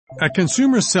At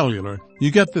Consumer Cellular,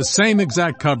 you get the same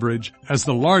exact coverage as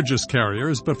the largest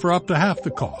carriers, but for up to half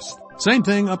the cost. Same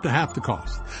thing, up to half the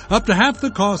cost. Up to half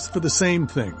the cost for the same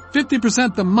thing.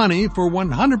 50% the money for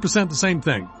 100% the same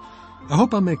thing. I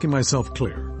hope I'm making myself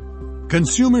clear.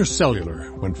 Consumer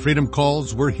Cellular. When freedom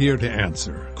calls, we're here to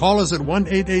answer. Call us at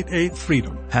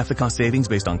 1-888-FREEDOM. Half the cost savings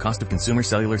based on cost of Consumer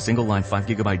Cellular single-line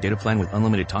 5GB data plan with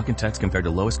unlimited talk and text compared to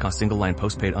lowest cost single-line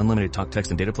postpaid unlimited talk, text,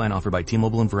 and data plan offered by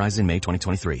T-Mobile and Verizon May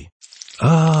 2023.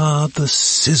 Ah, the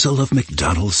sizzle of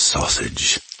McDonald's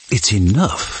sausage. It's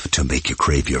enough to make you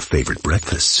crave your favorite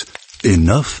breakfasts.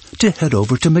 Enough to head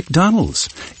over to McDonald's.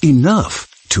 Enough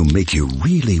to make you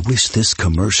really wish this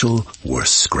commercial were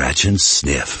scratch and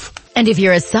sniff. And if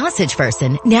you're a sausage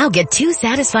person, now get 2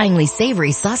 satisfyingly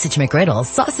savory sausage McGriddles,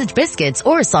 sausage biscuits,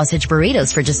 or sausage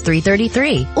burritos for just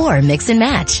 $3.33. Or mix and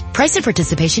match. Price and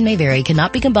participation may vary.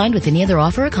 Cannot be combined with any other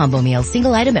offer or combo meal.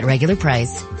 Single item at regular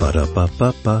price.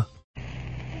 Ba-da-ba-ba-ba.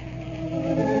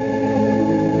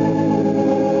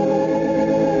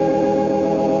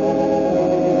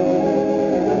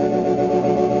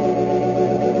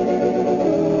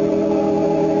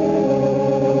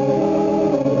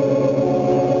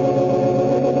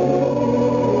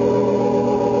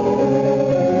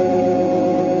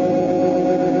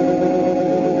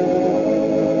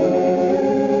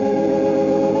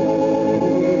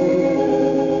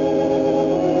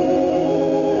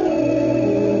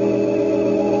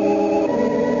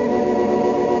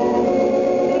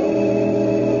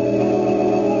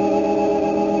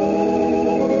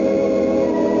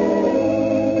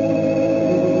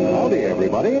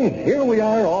 Here we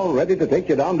are, all ready to take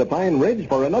you down to Pine Ridge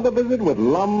for another visit with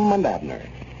Lum and Abner.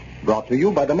 Brought to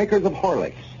you by the makers of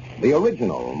Horlicks, the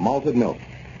original malted milk.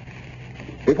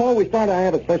 Before we start, I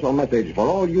have a special message for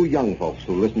all you young folks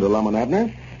who listen to Lum and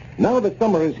Abner. Now that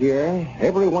summer is here,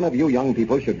 every one of you young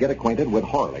people should get acquainted with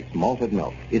Horlicks malted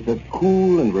milk. It's as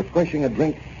cool and refreshing a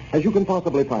drink as you can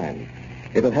possibly find.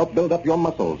 It'll help build up your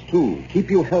muscles, too, keep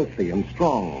you healthy and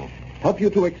strong, help you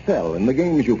to excel in the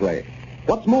games you play.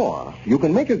 What's more, you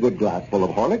can make a good glass full of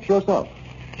Horlicks yourself.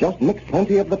 Just mix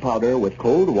plenty of the powder with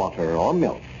cold water or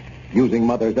milk, using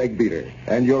Mother's egg beater,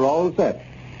 and you're all set.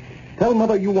 Tell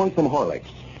Mother you want some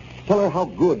Horlicks. Tell her how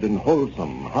good and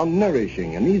wholesome, how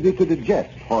nourishing and easy to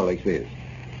digest Horlicks is.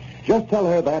 Just tell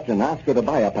her that and ask her to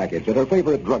buy a package at her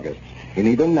favorite druggist in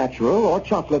either natural or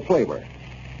chocolate flavor.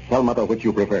 Tell Mother which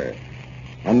you prefer.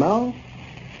 And now,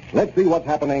 let's see what's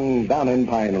happening down in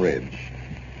Pine Ridge.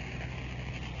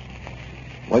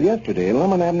 Well, yesterday,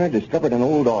 Lum and Abner discovered an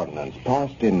old ordinance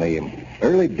passed in the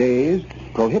early days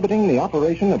prohibiting the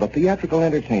operation of a theatrical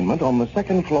entertainment on the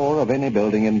second floor of any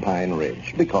building in Pine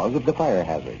Ridge because of the fire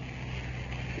hazard.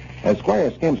 As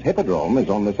Squire Skimp's Hippodrome is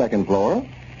on the second floor,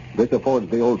 this affords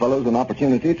the old fellows an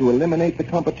opportunity to eliminate the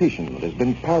competition that has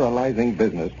been paralyzing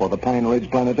business for the Pine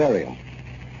Ridge Planetarium.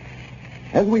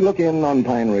 As we look in on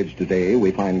Pine Ridge today,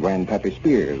 we find Grandpappy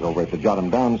Spears over at the Jot 'em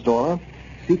Down store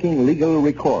seeking legal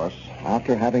recourse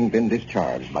after having been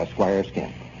discharged by Squire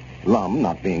Skimp. Lum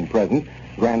not being present,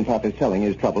 Grandpap is telling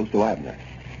his troubles to Abner.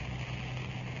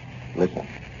 Listen.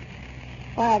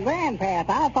 Well, Grandpap,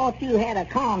 I thought you had a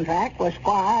contract with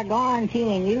Squire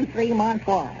guaranteeing you 3 months'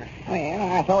 work.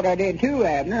 Well, I thought I did too,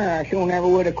 Abner. I sure never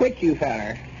would have quit you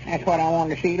feller. That's what I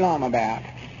wanted to see Lum about.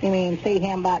 You mean see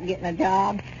him about getting a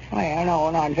job? Well, no,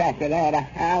 not exactly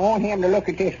that. I want him to look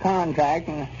at this contract,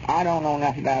 and I don't know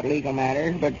nothing about legal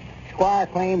matters, but Squire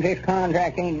claims this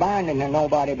contract ain't binding to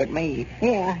nobody but me.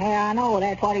 Yeah, I know.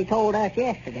 That's what he told us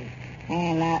yesterday.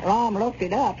 And Lum looked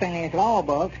it up in his law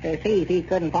books to see if he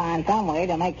couldn't find some way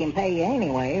to make him pay you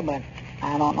anyway, but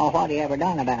I don't know what he ever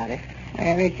done about it.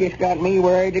 And it's just got me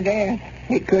worried to death.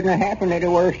 It couldn't have happened at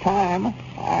a worse time.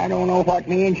 I don't know what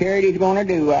me and Charity's going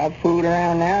to do. I've fooled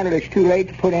around now till it's too late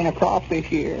to put in a crop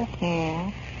this year.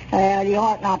 Yeah. Well, you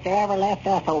ought not to ever left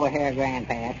us over here,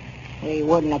 Grandpap. We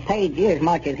wouldn't have paid you as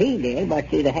much as he did,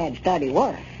 but you'd have had steady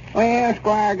work. Well,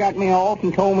 Squire got me off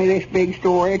and told me this big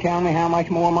story, telling me how much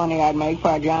more money I'd make if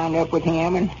I joined up with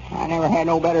him, and I never had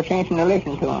no better sense than to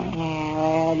listen to him. Yeah,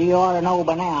 well, you ought to know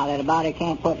by now that a body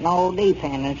can't put no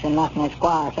dependence in nothing that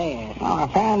Squire says. Oh, I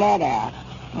found that out.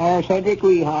 There's Cedric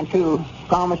Weehunt, too.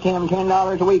 Promised him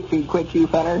 $10 a week if he'd quit you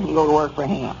fellers and go to work for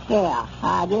him. Yeah,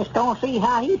 I just don't see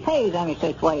how he pays any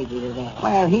such wages as that.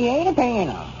 Well, he ain't a-paying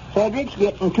them. Cedric's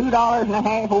getting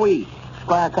 $2.50 a week.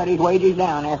 Squire cut his wages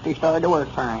down after he started to work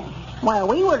for him. Well,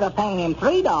 we were paying him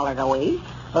 $3 a week.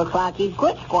 Looks like he'd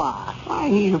quit Squire. Why,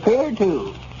 he's afraid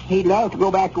to. He'd love to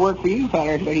go back to work for you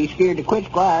fellers, but he's scared to quit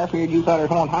Squire, feared you fellers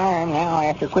won't hire him now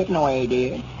after quitting the way he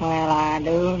did. Well, I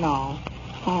do know.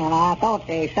 And I thought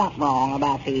there's something wrong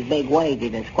about these big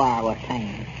wages that Squire was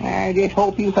paying. I just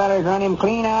hope you fellas run him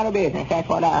clean out of business. That's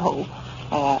what I hope.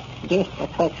 Just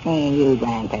betwixt me and you,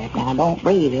 Grandpap. Now, don't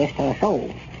breathe this to a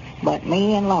soul. But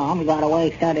me and Lum got a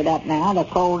way studied up now to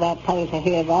close that place of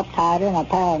his up tighter than a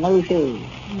pair of new shoes.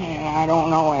 Yeah, I don't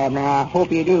know, Abner. I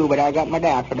hope you do, but I got my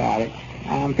doubts about it.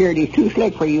 I'm feared he's too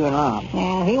slick for you and Lum.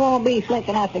 Now, he won't be slick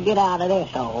enough to get out of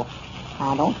this hole.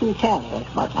 Now, don't you tell us,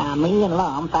 but now me and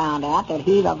Lum found out that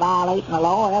he's a violating the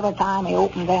law every time he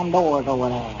opens them doors over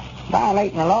there.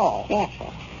 Violating the law? Yes, sir.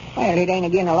 Well, it ain't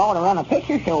against the law to run a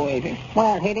picture show, is it?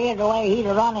 Well, it is the way he's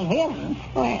running his.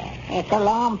 Well, Mr.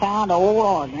 Lum found an old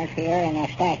ordinance here in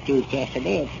a statute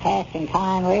yesterday. It's passed in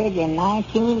Pine Ridge in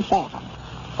 1907,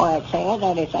 where it says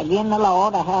that it's against the law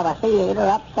to have a theater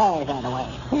upstairs that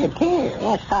way. a tear.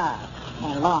 Yes, sir.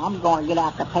 And Lum's going to get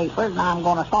out the papers, and I'm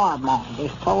going to start them on.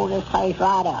 Just close this place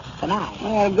right up tonight.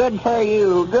 Well, good for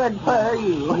you. Good for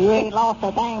you. You ain't lost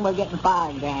a thing by getting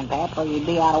fired, Grandpap, or you'd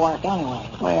be out of work anyway.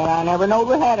 Well, I never knowed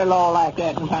we had a law like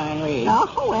that in Pine Ridge.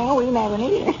 Oh, well, we never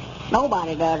neither.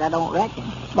 Nobody does, I don't reckon.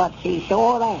 But she's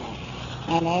sure there.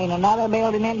 And there ain't another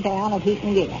building in town if he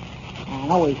can get it. I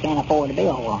know he can't afford to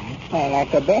build one. Well,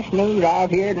 that's the best news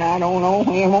I've heard, and I don't know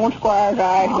when won't Squire's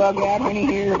eyes bug out when he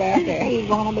hears about that. He's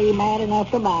going to be mad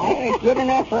enough to buy it. Well, it's good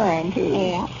enough for him, too.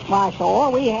 Yeah. Why, sure,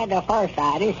 we had the first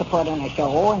idea to put in a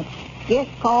show, and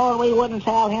just cause we wouldn't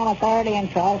sell him a 30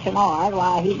 trust in ours,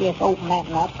 why, he just opened that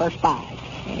up for spies.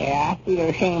 Yeah, I feel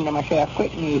ashamed of myself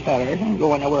quitting you fellas and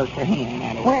going to work for him.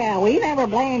 That way. Well, we never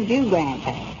blamed you,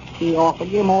 Grandpa. He offered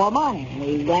you more money, and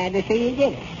we're glad to see you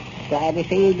get it. Glad to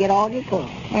see you get all you could.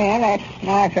 Well, that's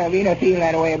nice of you to feel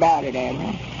that way about it,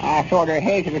 Admiral. I sort of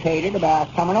hesitated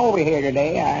about coming over here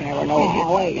today. I never know.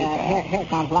 Now, wait, here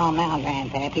comes Lum now,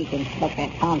 Grandpap. He can look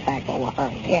that contract over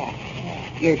first. Yeah.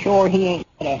 You're sure he ain't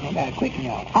at me about quitting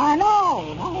y'all? I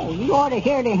know. No, you ought to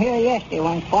hear him here yesterday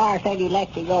when Squire said he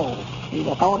let you go. He'd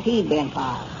have thought he'd been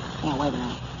fired. Now, wait a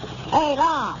minute. Hey,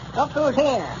 Lum, look who's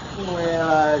here. Well,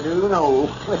 I do know.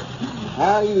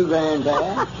 How are you,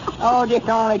 Granddad? Oh, just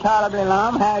only tolerably,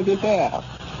 Lum. How's yourself?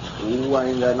 Oh, I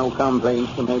ain't got no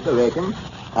complaints to make, I reckon.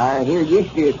 I hear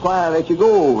yesterday Squire let you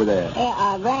go over there.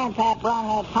 Yeah, Grandpap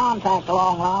brought that contract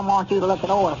along, Lum. Want you to look it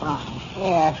over for him.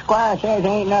 Yeah, Squire says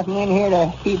there ain't nothing in here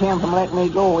to keep him from letting me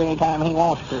go anytime he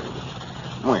wants to.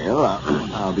 Well,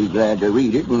 I'll be glad to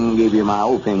read it and give you my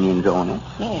opinions on it.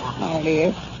 Yeah. There it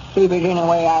is. See if there's any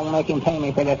way I can make him pay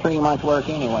me for the 3 months' work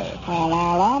anyway. Well,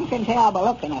 now, Lum can tell by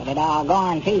looking at it. I'll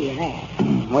guarantee you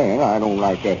that. Well, I don't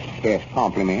like to cast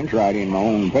compliments right in my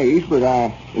own face, but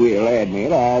I will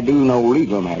admit I do know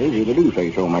legal matters, if I do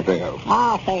say so myself.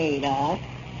 I'll say he does.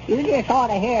 You just ought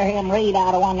to hear him read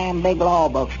out of one of them big law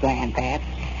books, Grandpap.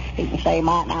 He can say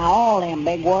might not all them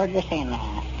big words that's in there.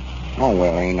 Oh,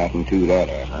 well, ain't nothing to that,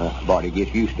 Abner. Body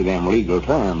gets used to them legal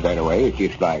terms that way. It's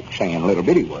just like saying little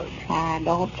bitty words. I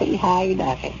don't see how he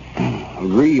does it.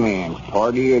 Agreement.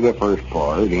 Party of the first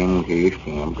part, in case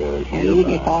Kim does hear You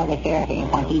about just ought to hear him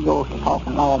when he goes to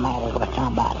talking law matters with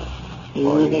somebody. He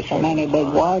uses so many big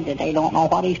words that they don't know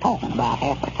what he's talking about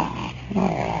half the time.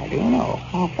 Well, I do know.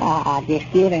 I'd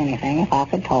just give anything if I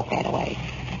could talk that way.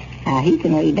 Now, he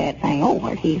can read that thing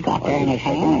over. He's got there in his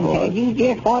hand and tell you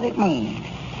just what it means.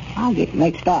 I get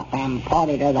mixed up. I'm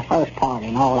party to the first part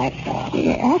and all that stuff.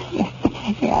 Yeah,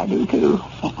 I do too.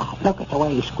 Yeah, look at the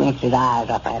way he squints his eyes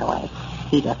up that way.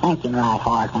 He's a thinking right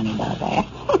hard when he does that.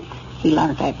 He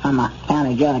learned that from a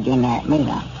county judge in there at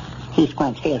Mina. He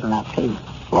squints his one up too.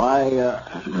 Why,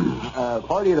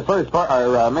 party of the first part,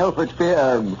 Milford's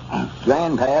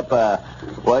Grandpap,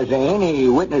 was there any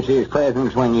witnesses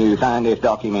present when you signed this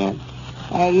document?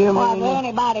 Was there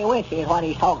anybody with you is what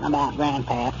he's talking about,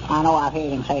 Grandpap? I know I've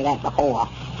heard him say that before.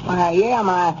 Well, yeah,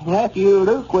 my nephew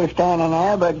Luke was standing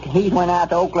there, but he went out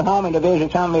to Oklahoma to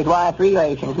visit some of his wife's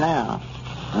relations now.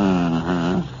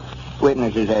 Mm-hmm.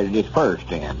 Witnesses has dispersed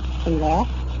then. See that?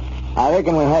 I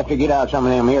reckon we'll have to get out some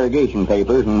of them irrigation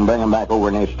papers and bring them back over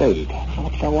in this state.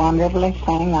 That's the wonderfulest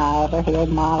thing I ever heard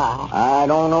in my life. I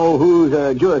don't know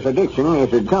whose jurisdiction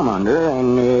this would come under,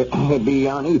 and it'd be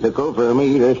unethical for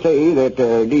me to say that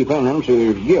the defendant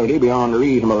is guilty beyond a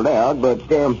reasonable doubt, but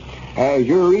as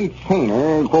your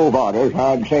retainer, Quo Vadis,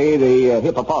 I'd say the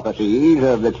hypotheses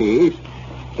of the case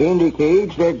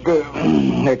indicates that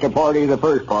that the party of the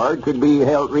first part could be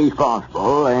held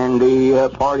responsible, and the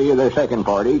party of the second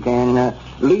party can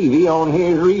levy on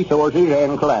his resources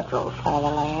and collateral. For the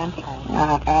land?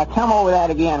 Come over that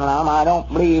again, Lum. I don't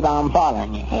believe I'm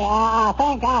following you. Yeah, I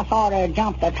think I sort of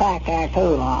jumped the track there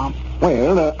too, Lum.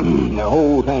 Well, the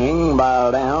whole thing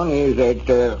boiled down is that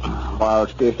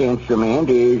whilst this instrument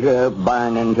is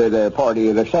binding to the party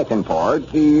of the second part,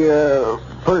 the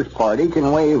first party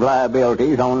can waive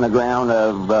liabilities on the ground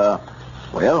of,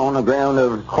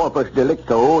 corpus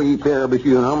delicto, e pluribus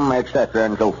unum, etc.,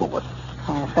 and so forth.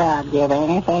 Yes, sir, I'd give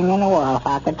anything in the world if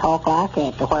I could talk like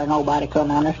that to where nobody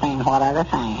couldn't understand what I was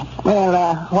saying.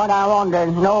 Well, what I wanted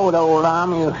to know, though,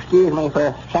 Lum, you excuse me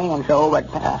for saying so, but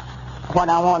what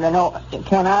I wanted to know,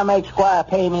 can I make Squire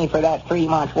pay me for that 3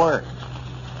 months' work?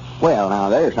 Well, now,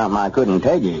 there's something I couldn't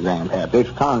tell you, Grandpap. This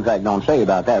contract don't say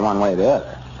about that one way or the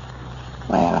other.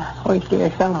 Well, I wish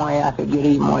there's some way I could get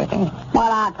even with him.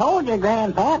 Well, I told you,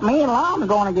 Grandpap, me and Lom's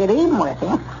going to get even with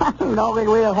him.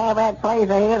 We'll have that place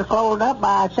of his closed up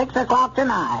by 6 o'clock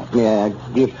tonight. Yeah,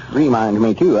 just reminds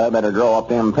me, too, I better draw up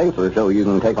them papers so you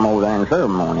can take them over there and serve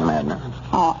them on him, Abner.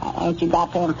 Oh, ain't you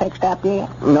got them fixed up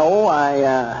yet? No,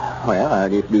 I'll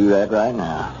just do that right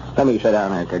now. Let me sit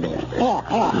down there at the desk. Yeah,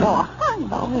 sure. I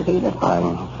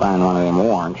can find one of them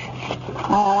warrants.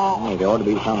 There ought to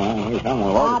be somewhere.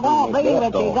 I don't believe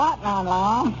that you got none,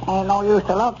 Lom. Ain't no use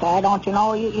to look there. Don't you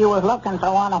know you was looking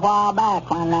for one a while back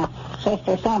when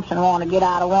Sister Simpson wanted to get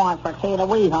out a warrant for Kate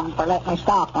Weehum for letting me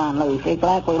stock run loose. It's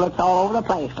like we looked all over the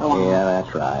place for one. Yeah,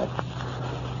 that's right.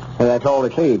 Yeah, that's all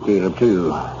they say, Caleb, too.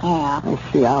 Yeah.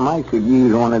 Let's see, I might could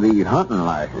use one of these hunting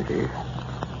licenses.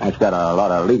 That's got a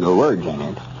lot of legal words in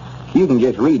it. You can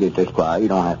just read it to Squire. You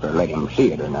don't have to let him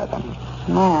see it or nothing.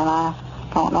 Well, I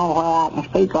don't know whether I can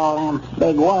speak all them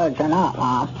big words or not,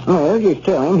 Lom. Well, just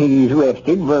tell him he's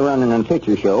arrested for running a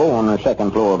picture show on the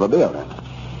second floor of a building.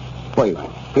 Wait a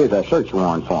minute. Here's a search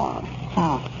warrant for him.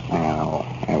 Oh. No,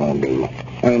 that won't do.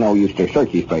 Ain't no use to search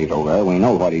his place over there. We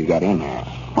know what he's got in there.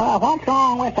 Well, what's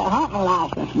wrong with the hunting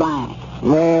license blank?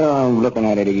 Well, I'm looking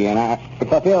at it again.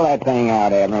 If I fill that thing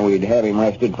out, Abner, we'd have him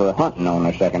arrested for hunting on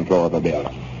the second floor of a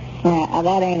building. Yeah,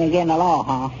 that ain't against the law,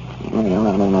 huh? Well,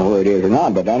 I don't know where it is or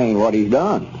not, but that ain't what he's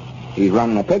done. He's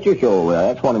running a picture show over there.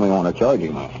 That's what we want to charge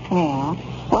him with. Yeah.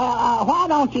 Well, why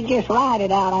don't you just write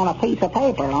it out on a piece of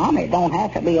paper, Lom? It don't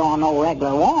have to be on no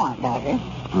regular warrant, does it?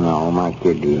 No, Mike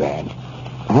could do that.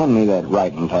 Hand me that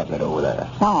writing tablet over there.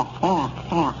 Oh,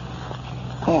 yeah.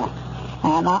 Here.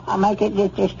 And I'll make it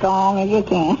just as strong as you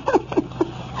can.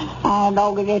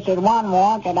 Doggy, this is one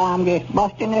warrant that I'm just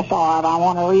busting this off. I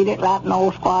want to read it right in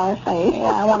old Squire's face.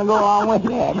 I want to go along with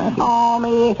that. Oh,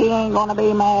 me, if he ain't going to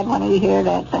be mad when he hears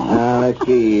that thing. Let's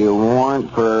see.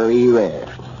 Warrant for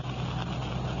arrest.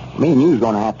 Me and you's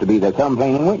going to have to be the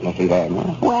complaining witnesses,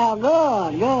 Abner. Well,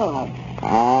 good.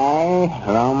 I,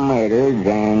 Lum Edwards,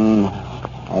 and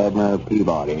Abner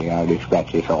Peabody. I'll just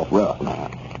scratch this off rough now.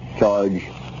 Charge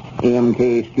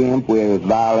M.K. Skimp with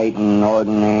violating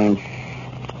ordinance.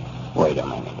 Wait a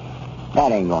minute.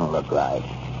 That ain't going to look right.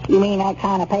 You mean that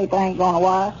kind of paper ain't going to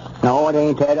work? No, it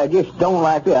ain't that. I just don't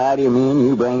like the idea of me and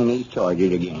you bringing these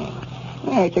charges again.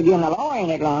 Yeah, it's against the law,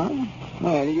 ain't it, Lon?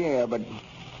 Well, yeah, but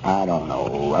I don't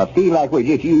know. I feel like we're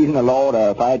just using the law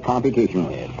to fight competition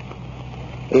with.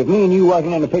 If me and you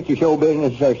wasn't in the picture show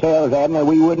business ourselves, Abner,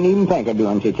 we wouldn't even think of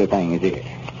doing such a thing as this.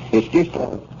 It's just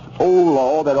an old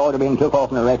law that ought to have been took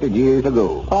off in the record years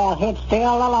ago. Well, it's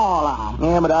still the law, Lon.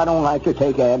 Yeah, but I don't like to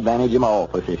take advantage of my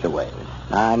office this way.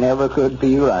 I never could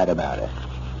feel right about it.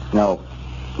 No,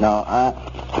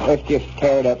 let's just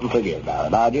tear it up and forget about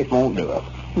it. I just won't do it.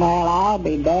 Well, I'll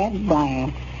be dead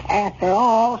blamed. After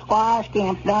all Squire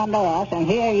Skimp's done to us, and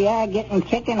here you are getting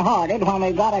chicken-hearted when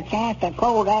we've got a chance to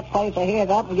close that place of his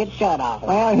up and get shut off.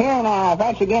 Well, here now, if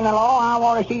that's against the law, I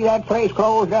want to see that place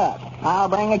closed up. I'll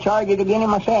bring the charges against him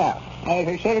myself. As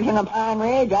a citizen of Pine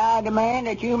Ridge, I demand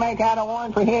that you make out a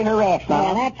warrant for his arrest.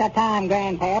 Well, that's the time,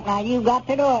 Grandpap. Now, you've got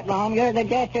to do it, Lom. You're the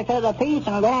justice of the peace,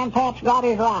 and Grandpap's got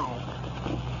his right.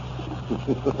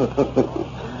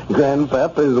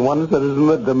 Grandpap is one citizen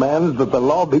that demands that the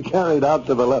law be carried out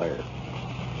to the letter.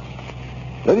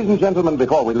 Ladies and gentlemen,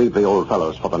 before we leave the old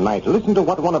fellows for the night, listen to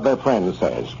what one of their friends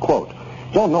says. Quote,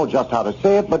 "Don't know just how to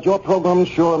say it, but your programs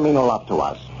sure mean a lot to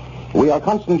us. We are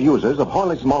constant users of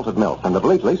Horlick's malted milk and have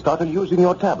lately started using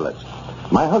your tablets.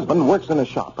 My husband works in a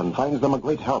shop and finds them a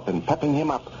great help in pepping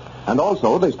him up. And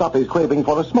also, they stop his craving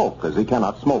for a smoke, as he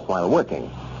cannot smoke while working.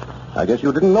 I guess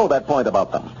you didn't know that point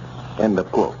about them." End of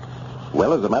quote.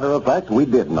 Well, as a matter of fact, we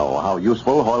did know how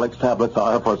useful Horlick's tablets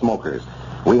are for smokers.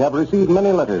 We have received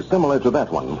many letters similar to that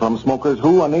one from smokers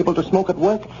who, unable to smoke at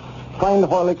work, find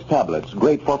Horlick's tablets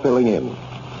great for filling in.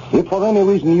 If for any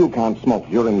reason you can't smoke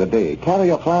during the day, carry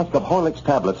a flask of Horlick's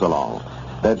tablets along.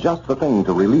 They're just the thing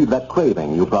to relieve that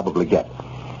craving you probably get.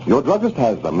 Your druggist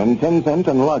has them in 10-cent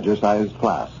and larger-sized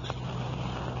flasks.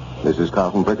 This is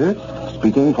Carlton Prickard,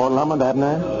 speaking for Lum and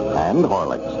Abner and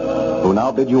Horlick's, who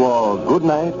now bid you all good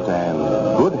night and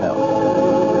good health.